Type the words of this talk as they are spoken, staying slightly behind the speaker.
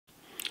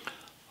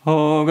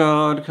O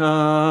God,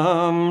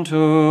 come to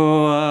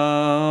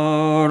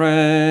our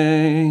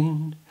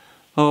aid.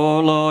 O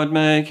Lord,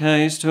 make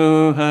haste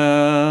to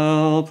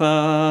help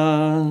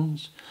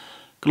us.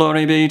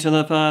 Glory be to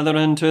the Father,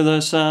 and to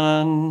the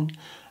Son,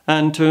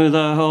 and to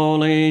the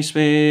Holy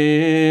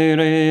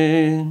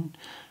Spirit,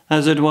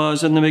 as it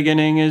was in the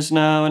beginning, is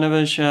now, and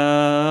ever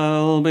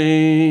shall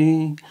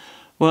be,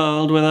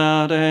 world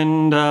without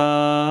end.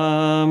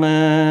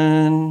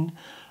 Amen.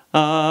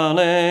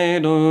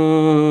 Alleluia.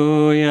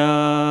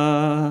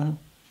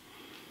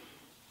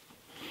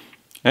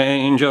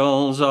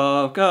 Angels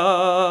of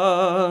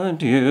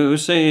God, you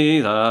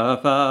see the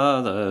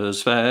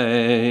Father's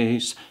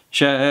face,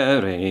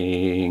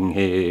 sharing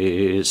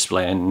his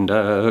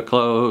splendor,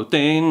 clothed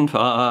in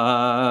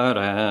fire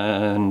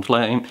and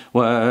flame,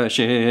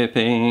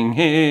 worshipping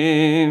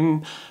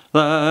him,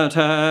 the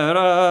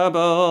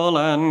terrible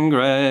and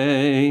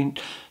great,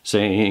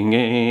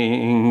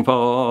 singing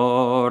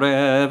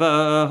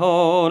forever,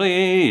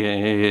 holy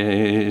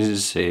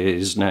is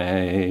his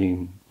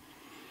name.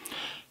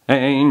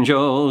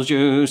 Angels,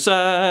 you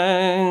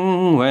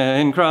sang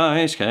when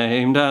Christ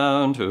came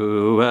down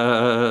to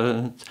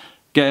earth,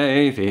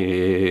 gave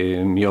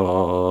him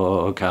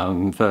your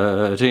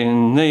comfort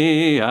in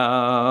the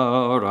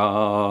hour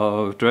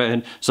of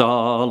dread,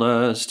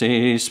 solaced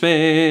his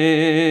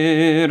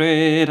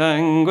spirit,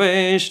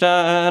 anguished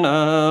and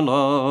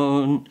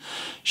alone,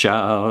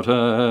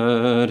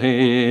 shouted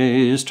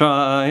his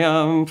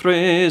triumph,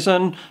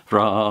 risen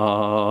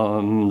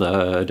from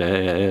the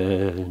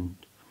dead.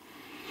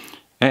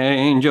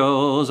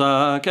 Angels,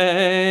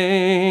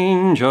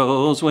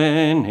 archangels,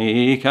 when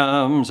he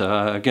comes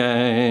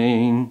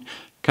again,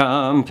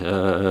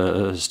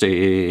 compassed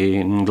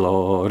in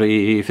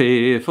glory,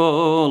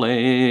 fearful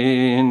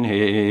in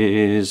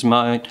his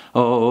might,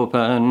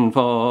 open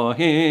for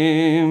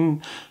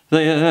him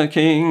the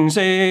King's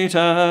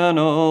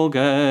eternal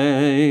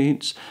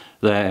gates.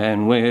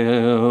 Then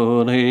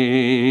will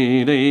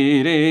he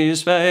lead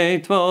his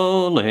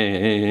faithful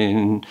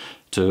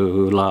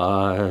into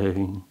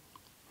light.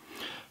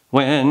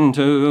 When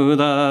to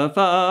the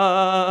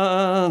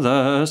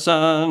Father,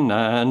 Son,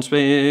 and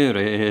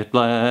Spirit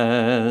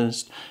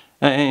blessed,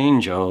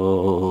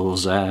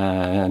 angels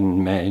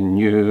and men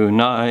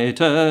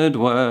united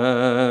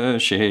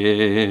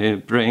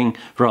worship bring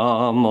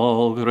from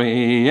all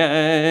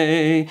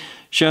creation,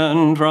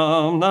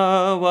 from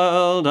the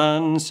world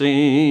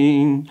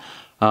unseen,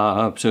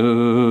 up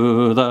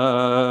to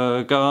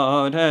the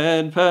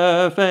Godhead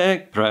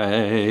perfect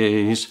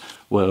praise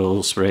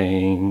will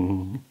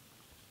spring.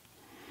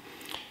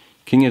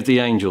 King of the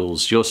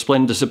angels, your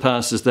splendor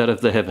surpasses that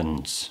of the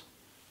heavens.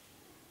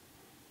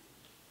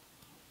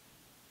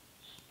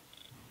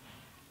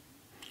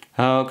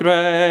 How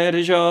great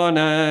is your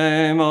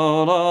name,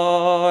 O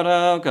Lord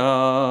our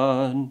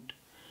God,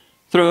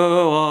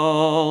 through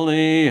all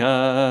the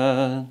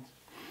earth.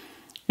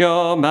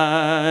 Your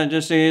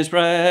majesty is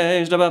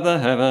praised above the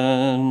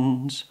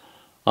heavens,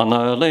 on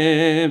the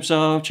lips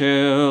of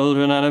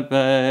children and of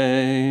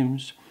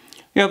babes.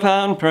 You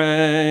pound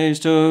praise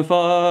to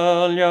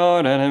foil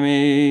your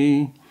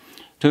enemy,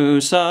 to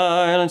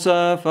silence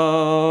the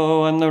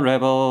foe and the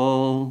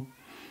rebel.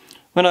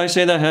 When I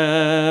see the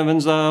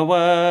heavens, the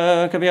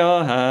work of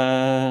your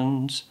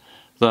hands,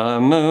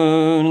 the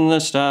moon and the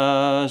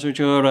stars which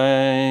you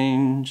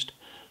arranged,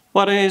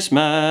 what is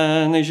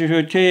man that you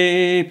should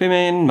keep him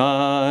in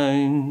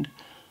mind?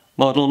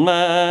 Mortal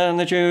man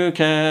that you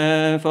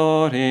care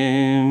for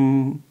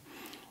him.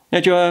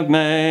 Yet you have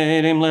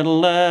made him little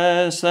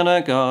less than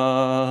a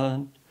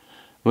god.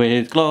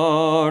 With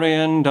glory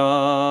and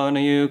honor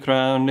you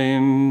crowned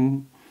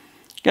him.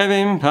 Gave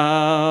him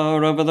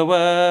power over the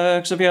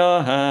works of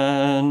your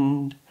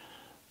hand.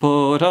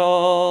 Put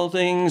all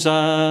things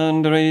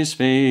under his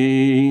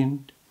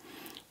feet.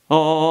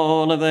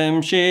 All of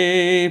them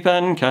sheep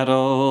and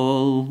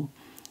cattle.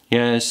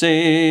 Yes,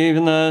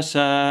 even the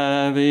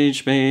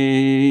savage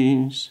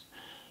beasts.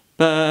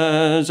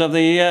 Birds of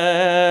the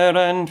air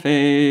and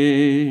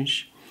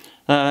fish,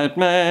 that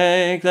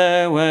make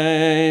their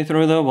way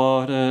through the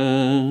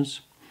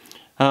waters.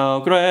 How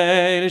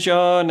great is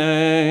your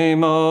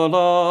name, O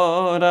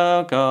Lord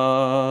our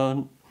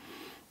God,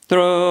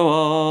 through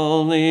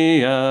all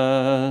the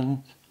earth.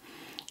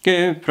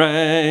 Give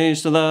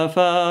praise to the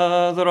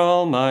Father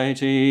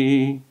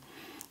Almighty,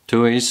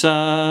 to his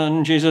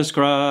Son, Jesus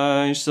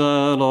Christ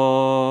the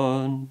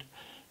Lord,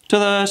 to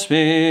the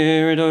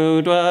Spirit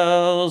who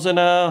dwells in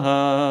our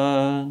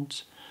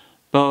hearts,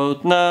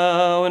 both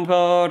now and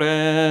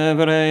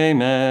forever.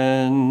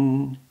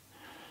 Amen.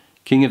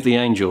 King of the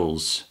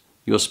angels,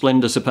 your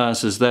splendor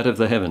surpasses that of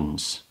the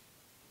heavens.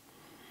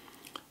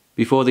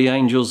 Before the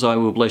angels I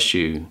will bless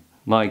you,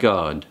 my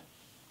God.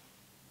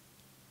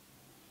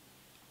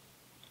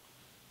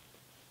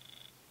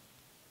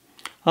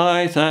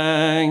 I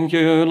thank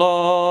you,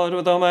 Lord,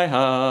 with all my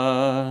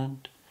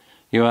heart.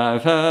 You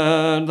have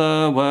heard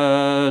the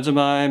words of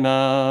my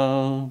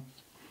mouth.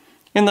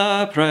 In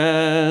the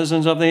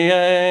presence of the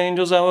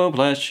angels I will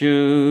bless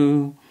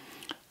you.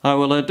 I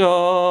will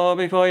adore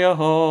before your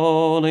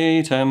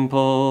holy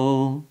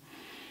temple.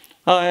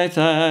 I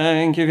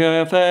thank you for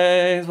your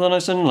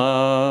faithfulness and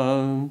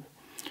love,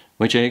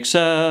 which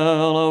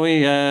excel all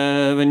we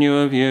ever knew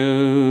of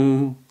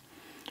you.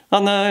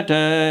 On the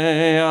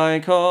day I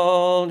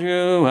called,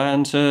 you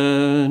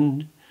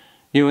answered.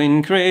 You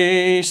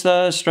increased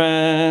the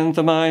strength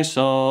of my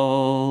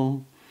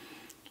soul.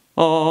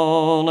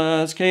 All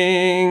earth's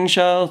kings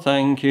shall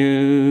thank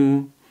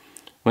you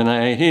when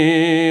they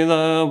hear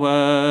the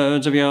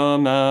words of your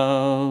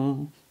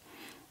mouth.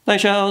 They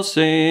shall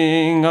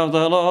sing of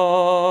the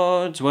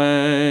Lord's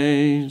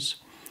ways.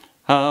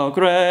 How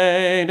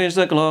great is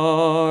the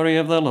glory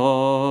of the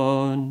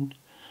Lord!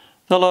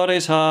 The Lord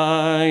is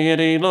high, yet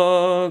he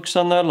looks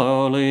on the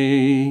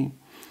lowly,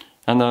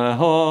 and the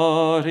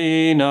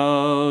haughty he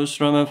knows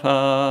from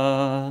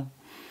afar.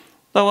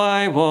 Though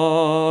I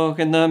walk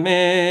in the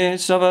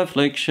midst of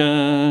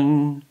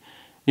affliction,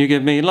 you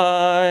give me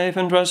life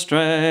and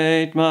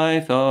prostrate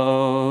my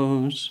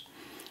foes.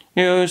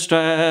 You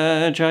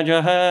stretch out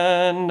your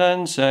hand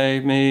and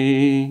save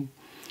me.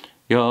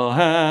 Your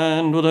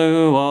hand will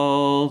do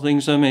all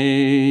things for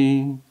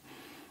me.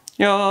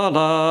 Your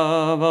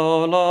love,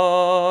 O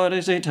Lord,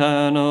 is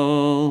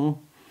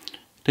eternal.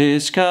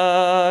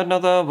 Discard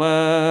not the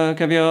work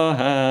of your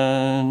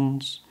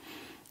hands.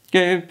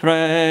 Give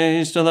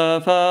praise to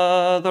the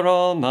Father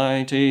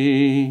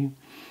Almighty,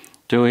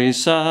 to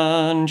his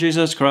Son,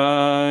 Jesus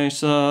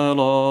Christ the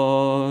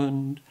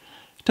Lord,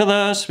 to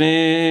the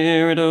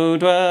Spirit who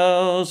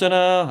dwells in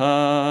our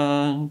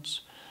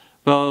hearts,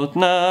 both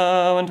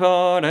now and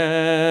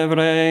forever.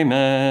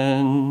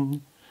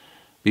 Amen.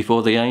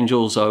 Before the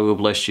angels I will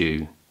bless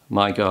you,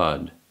 my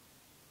God.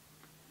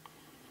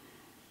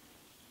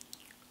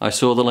 I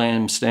saw the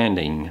Lamb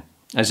standing,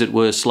 as it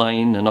were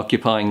slain and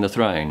occupying the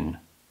throne.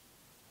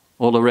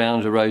 All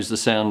around arose the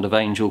sound of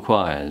angel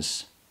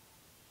choirs.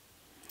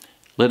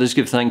 Let us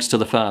give thanks to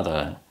the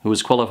Father, who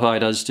has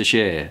qualified us to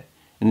share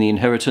in the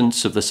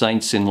inheritance of the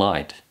saints in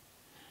light.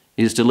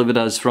 He has delivered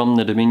us from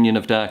the dominion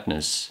of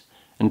darkness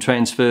and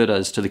transferred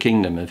us to the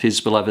kingdom of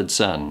his beloved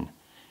Son,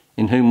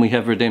 in whom we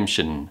have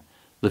redemption,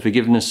 the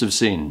forgiveness of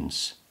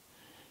sins.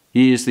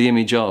 He is the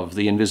image of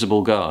the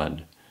invisible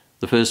God,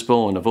 the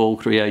firstborn of all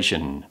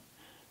creation.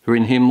 For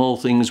in him all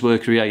things were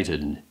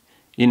created,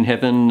 in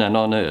heaven and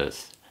on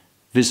earth,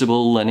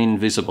 visible and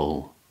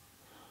invisible.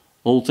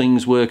 All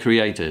things were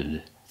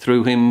created,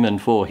 through him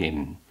and for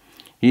him.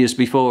 He is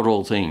before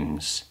all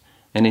things,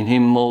 and in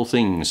him all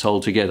things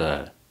hold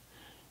together.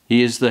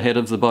 He is the head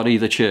of the body,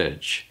 the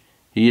church.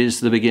 He is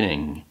the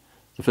beginning,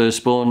 the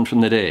firstborn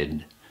from the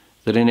dead,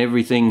 that in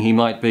everything he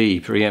might be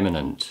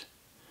preeminent.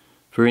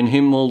 For in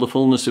him all the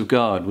fullness of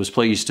God was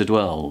pleased to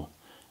dwell,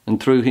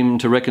 and through him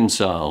to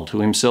reconcile to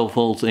himself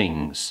all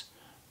things,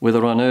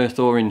 whether on earth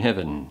or in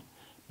heaven,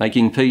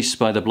 making peace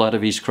by the blood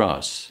of his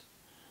cross.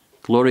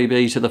 Glory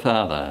be to the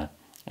Father,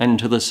 and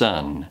to the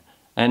Son,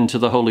 and to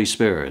the Holy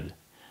Spirit,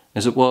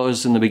 as it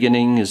was in the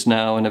beginning, is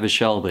now, and ever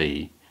shall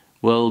be,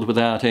 world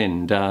without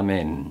end.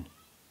 Amen.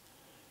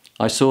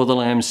 I saw the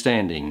Lamb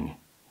standing,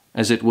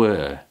 as it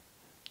were,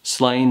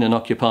 slain and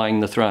occupying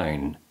the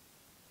throne.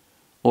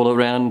 All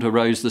around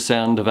arose the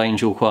sound of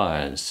angel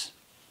choirs.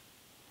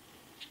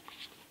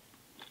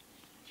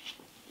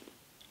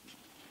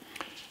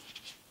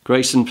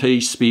 Grace and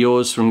peace be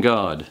yours from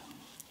God,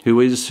 who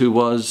is, who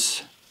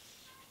was,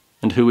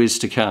 and who is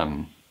to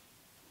come,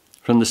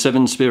 from the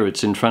seven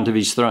spirits in front of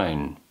his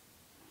throne,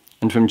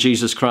 and from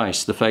Jesus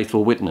Christ, the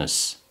faithful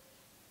witness,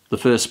 the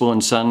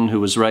firstborn Son who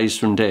was raised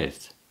from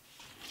death,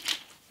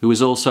 who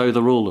is also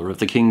the ruler of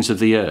the kings of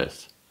the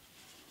earth.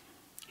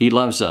 He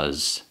loves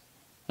us,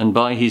 and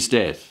by his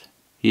death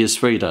he has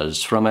freed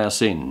us from our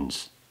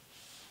sins.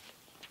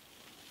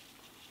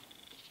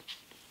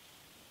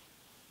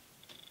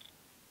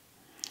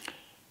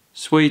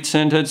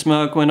 Sweet-scented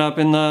smoke went up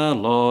in the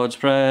Lord's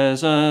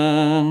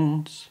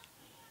presence.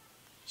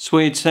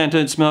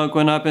 Sweet-scented smoke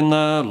went up in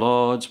the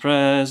Lord's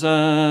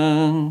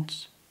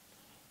presence,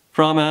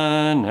 from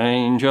an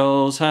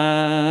angel's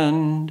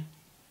hand.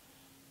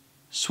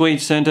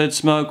 Sweet-scented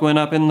smoke went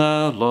up in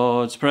the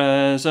Lord's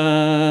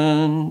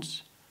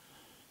presence.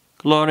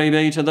 Glory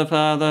be to the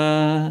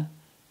Father,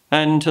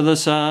 and to the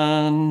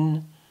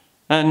Son,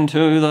 and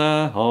to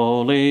the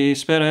Holy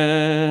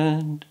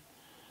Spirit.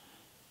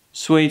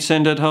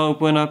 Sweet-scented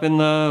hope went up in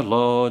the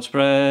Lord's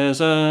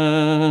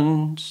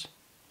presence.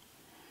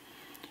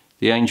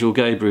 The angel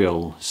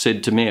Gabriel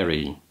said to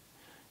Mary,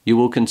 "You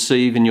will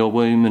conceive in your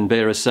womb and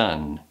bear a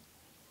son,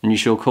 and you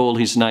shall call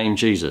his name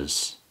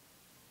Jesus."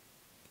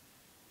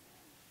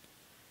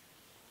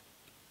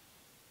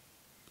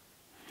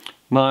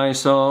 My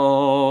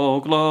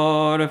soul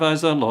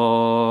glorifies the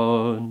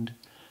Lord.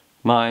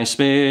 My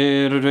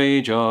spirit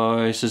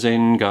rejoices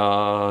in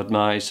God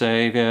my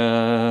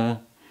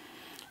Saviour.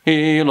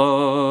 He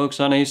looks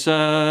on his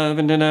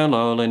servant in her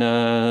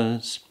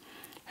lowliness.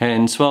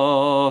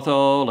 Henceforth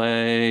all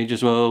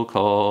ages will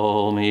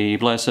call me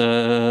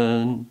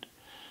blessed.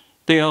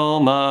 The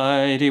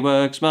Almighty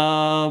works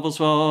marvels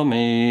for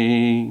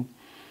me.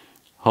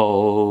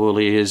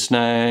 Holy his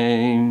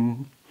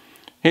name.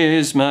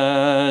 His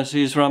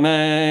mercies from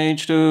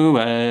age to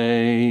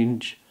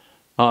age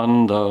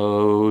on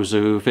those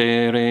who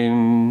fear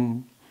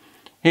him.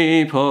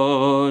 He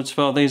puts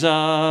forth his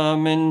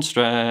arm in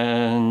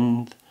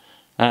strength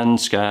and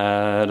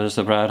scatters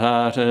the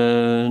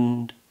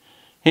proud-hearted.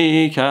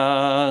 He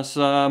casts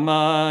the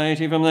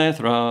mighty from their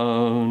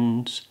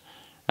thrones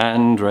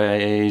and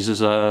raises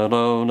the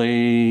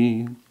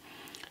lowly.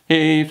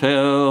 He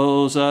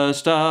fills the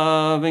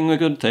starving with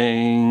good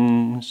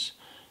things,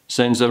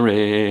 sends the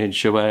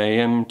rich away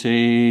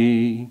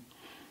empty.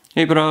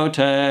 He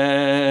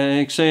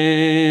protects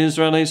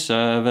Israel his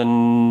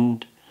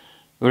servant,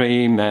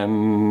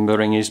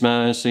 remembering his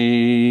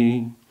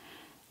mercy,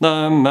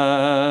 the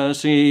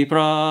mercy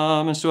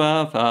promised to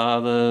our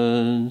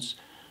fathers,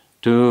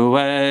 to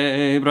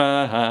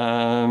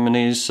Abraham and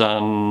his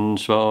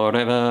sons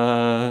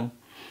forever.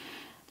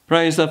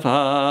 Praise the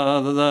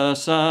Father, the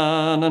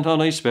Son, and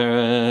Holy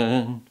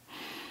Spirit,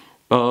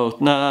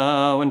 both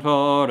now and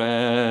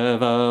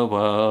forever,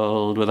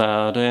 world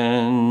without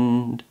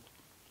end.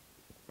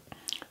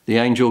 The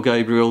angel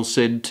Gabriel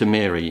said to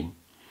Mary,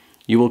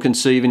 "You will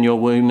conceive in your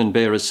womb and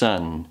bear a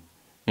son,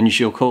 and you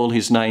shall call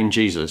his name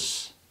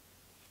Jesus."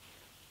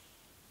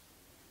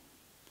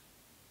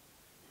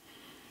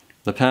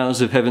 The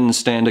powers of heaven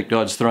stand at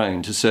God's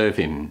throne to serve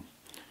him.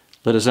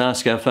 Let us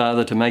ask our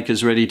Father to make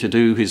us ready to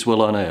do his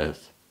will on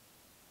earth.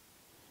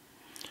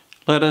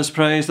 Let us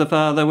praise the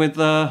Father with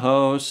the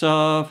hosts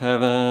of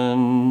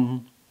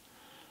heaven.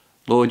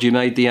 Lord, you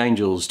made the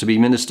angels to be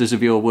ministers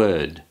of your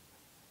word.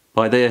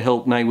 By their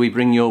help may we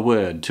bring your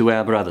word to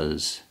our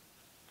brothers.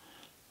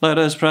 Let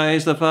us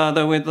praise the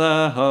Father with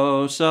the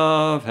hosts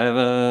of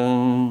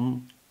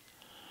heaven.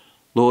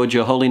 Lord,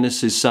 your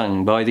holiness is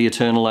sung by the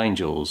eternal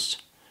angels.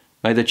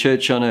 May the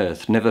church on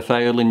earth never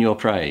fail in your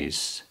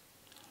praise.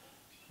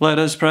 Let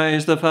us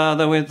praise the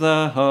Father with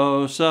the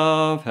hosts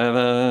of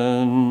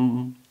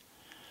heaven.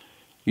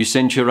 You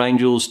sent your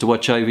angels to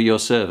watch over your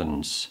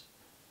servants.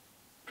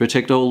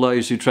 Protect all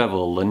those who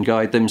travel and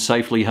guide them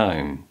safely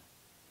home.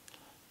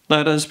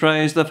 Let us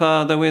praise the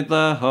Father with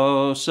the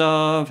hosts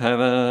of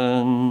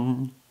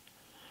heaven.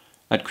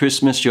 At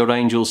Christmas your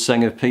angels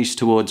sang of peace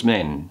towards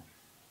men.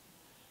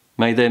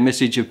 May their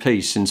message of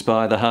peace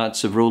inspire the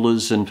hearts of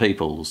rulers and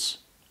peoples.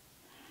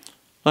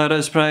 Let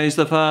us praise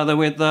the Father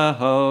with the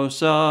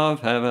hosts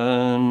of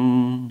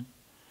heaven.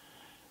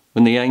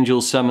 When the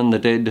angels summon the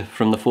dead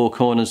from the four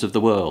corners of the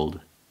world,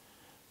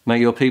 may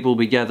your people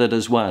be gathered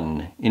as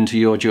one into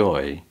your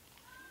joy.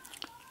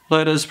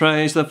 Let us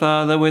praise the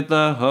Father with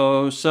the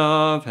hosts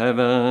of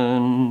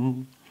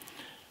heaven.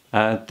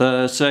 At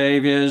the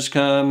Saviour's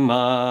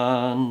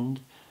command,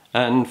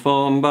 and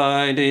formed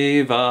by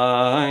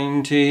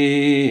divine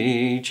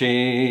teaching,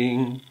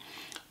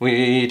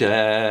 we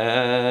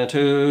dare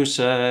to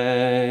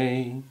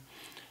say,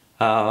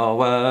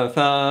 Our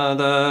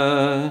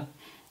Father,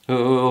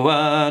 who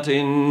art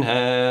in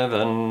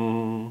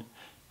heaven,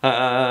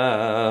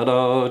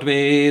 hallowed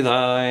be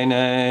thy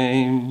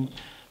name.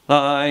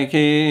 Thy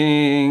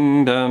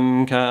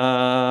kingdom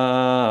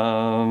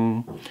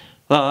come,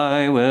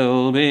 thy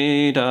will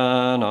be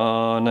done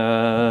on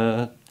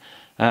earth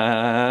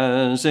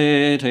as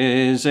it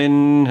is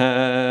in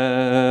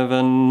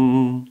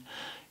heaven.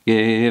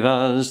 Give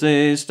us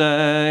this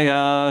day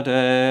our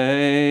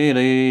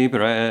daily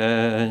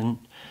bread,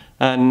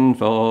 and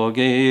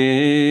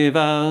forgive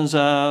us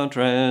our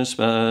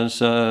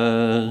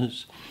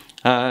trespasses,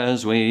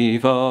 as we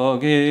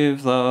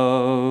forgive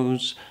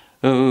those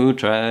who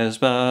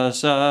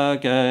trespass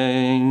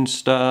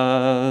against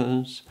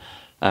us.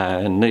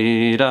 And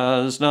lead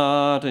us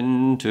not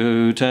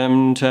into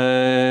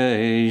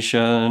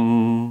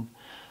temptation,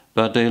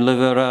 but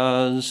deliver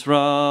us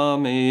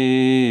from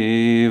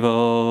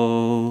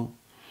evil.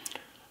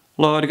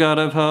 Lord God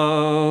of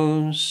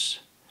hosts,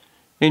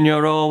 in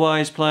your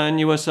all-wise plan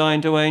you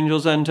assign to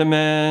angels and to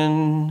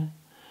men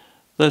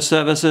the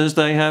services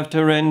they have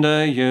to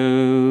render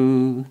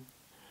you.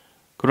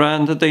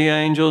 Grant that the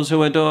angels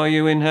who adore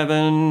you in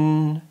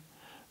heaven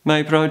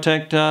may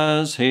protect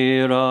us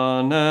here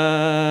on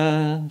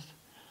earth.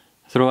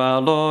 Through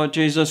our Lord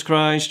Jesus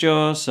Christ,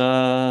 your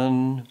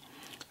Son,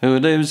 who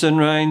lives and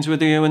reigns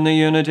with you in the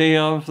unity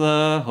of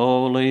the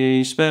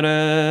Holy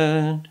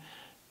Spirit,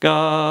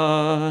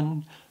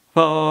 God,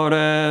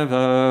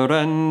 forever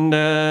and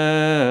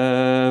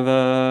ever.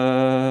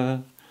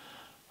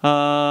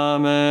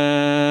 Amen.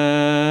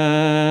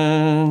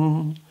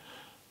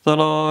 The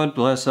Lord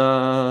bless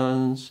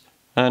us,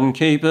 and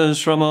keep us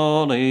from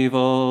all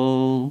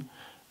evil,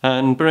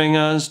 and bring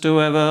us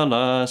to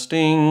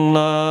everlasting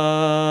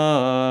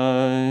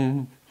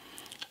life.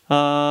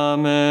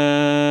 Amen.